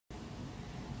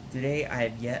Today I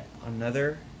have yet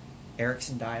another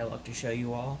Ericsson Dialog to show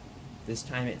you all. This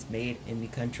time it's made in the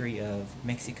country of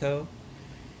Mexico.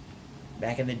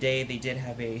 Back in the day they did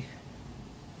have a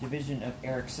division of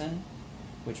Ericsson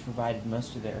which provided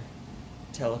most of their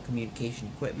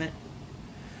telecommunication equipment.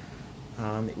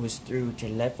 It was through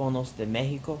Teléfonos de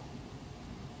Mexico,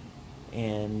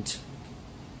 and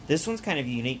this one's kind of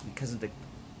unique because of the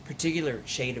particular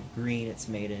shade of green it's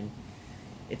made in.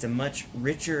 It's a much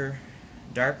richer,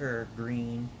 darker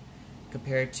green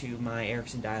compared to my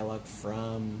Ericsson Dialog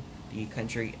from the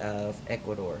country of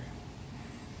Ecuador.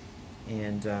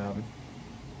 And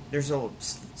there's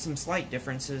some slight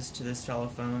differences to this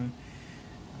telephone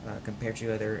compared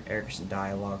to other Ericsson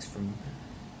Dialogs from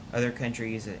other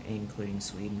countries, including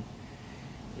Sweden.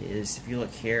 If you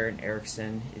look here in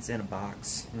Ericsson, it's in a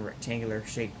box, in a rectangular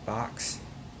shaped box.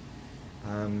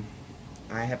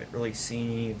 I haven't really seen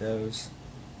any of those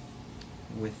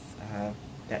with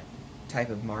that type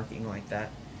of marking like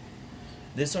that.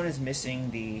 This one is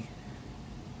missing the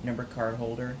number card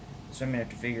holder, so I'm going to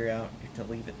have to figure out if to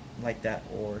leave it like that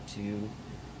or to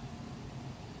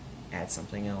add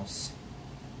something else.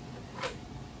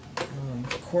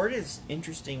 The cord is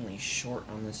interestingly short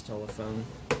on this telephone.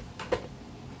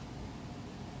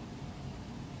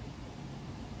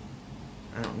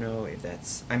 I don't know if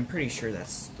that's, I'm pretty sure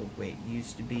that's the way it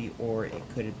used to be, or it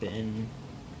could have been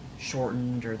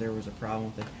shortened, or there was a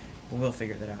problem with it, but we'll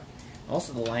figure that out.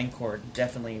 Also, the line cord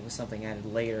definitely was something added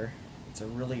later. It's a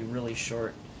really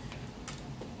short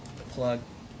plug,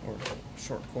 or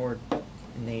short cord,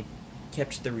 and they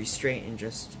kept the restraint and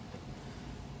just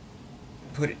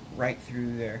put it right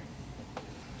through there.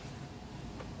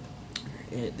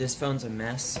 This phone's a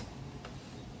mess.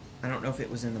 I don't know if it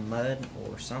was in the mud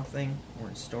or something, or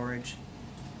in storage,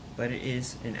 but it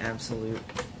is an absolute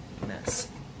mess.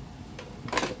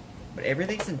 But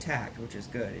everything's intact, which is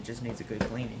good. It just needs a good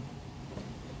cleaning.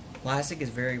 Plastic is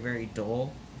very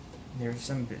dull. There's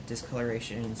some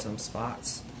discoloration in some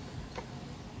spots,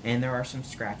 and there are some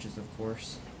scratches, of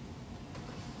course.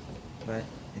 But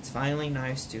it's finally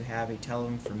nice to have a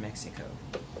telephone from Mexico.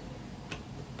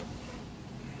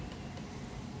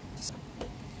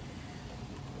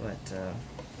 But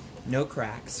no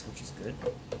cracks, which is good.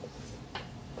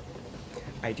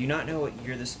 I do not know what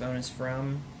year this phone is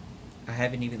from. I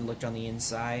haven't even looked on the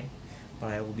inside,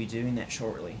 but I will be doing that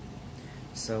shortly.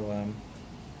 So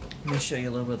let me show you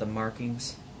a little bit of the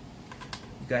markings.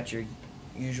 You've got your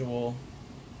usual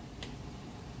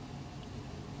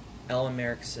LM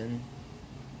Ericsson.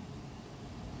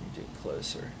 Let me do it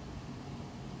closer.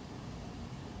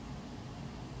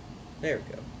 There we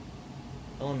go.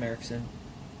 LM Ericsson.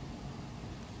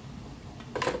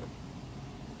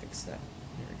 Fix that.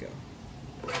 There we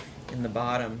go. In the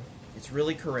bottom, it's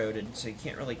really corroded, so you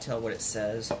can't really tell what it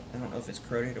says. I don't know if it's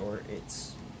corroded or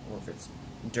if it's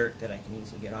dirt that I can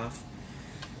easily get off.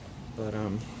 But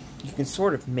you can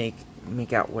sort of make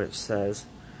out what it says.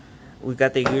 We've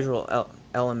got the usual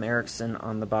LM Ericsson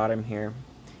on the bottom here,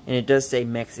 and it does say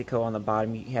Mexico on the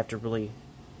bottom. You have to really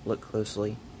look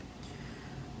closely.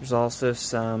 There's also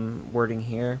some wording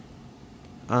here.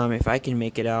 If I can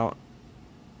make it out,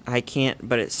 I can't,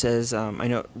 but it says, I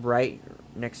know right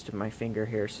next to my finger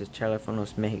here, it says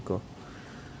Teléfonos Mexico.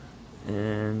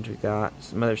 And we got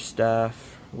some other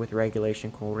stuff with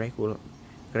regulation called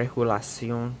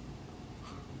regulación.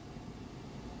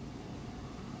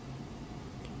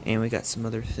 And we got some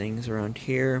other things around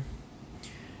here.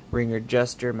 Ringer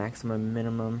adjuster, maximum,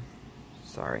 minimum.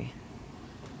 Sorry.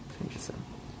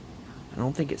 I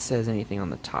don't think it says anything on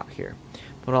the top here.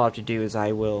 What I'll have to do is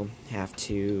I will have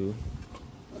to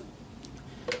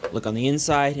look on the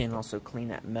inside and also clean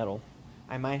that metal.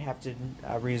 I might have to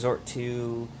resort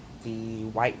to the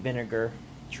white vinegar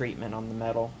treatment on the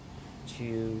metal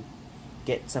to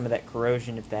get some of that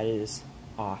corrosion if that is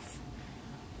off.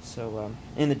 So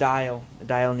in the dial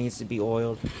needs to be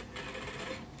oiled.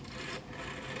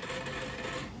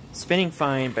 Spinning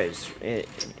fine, but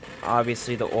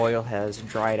obviously the oil has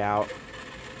dried out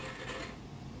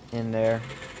in there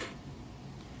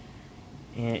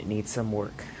and it needs some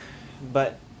work.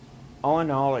 But all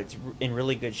in all, it's in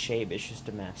really good shape. It's just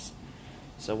a mess.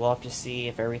 So we'll have to see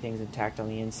if everything's intact on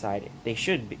the inside.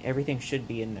 Everything should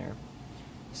be in there.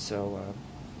 So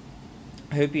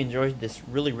I hope you enjoyed this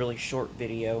really short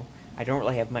video. I don't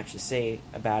really have much to say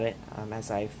about it as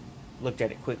I've looked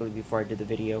at it quickly before I did the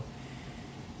video.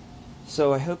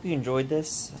 So I hope you enjoyed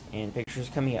this, and pictures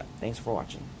coming up. Thanks for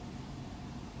watching.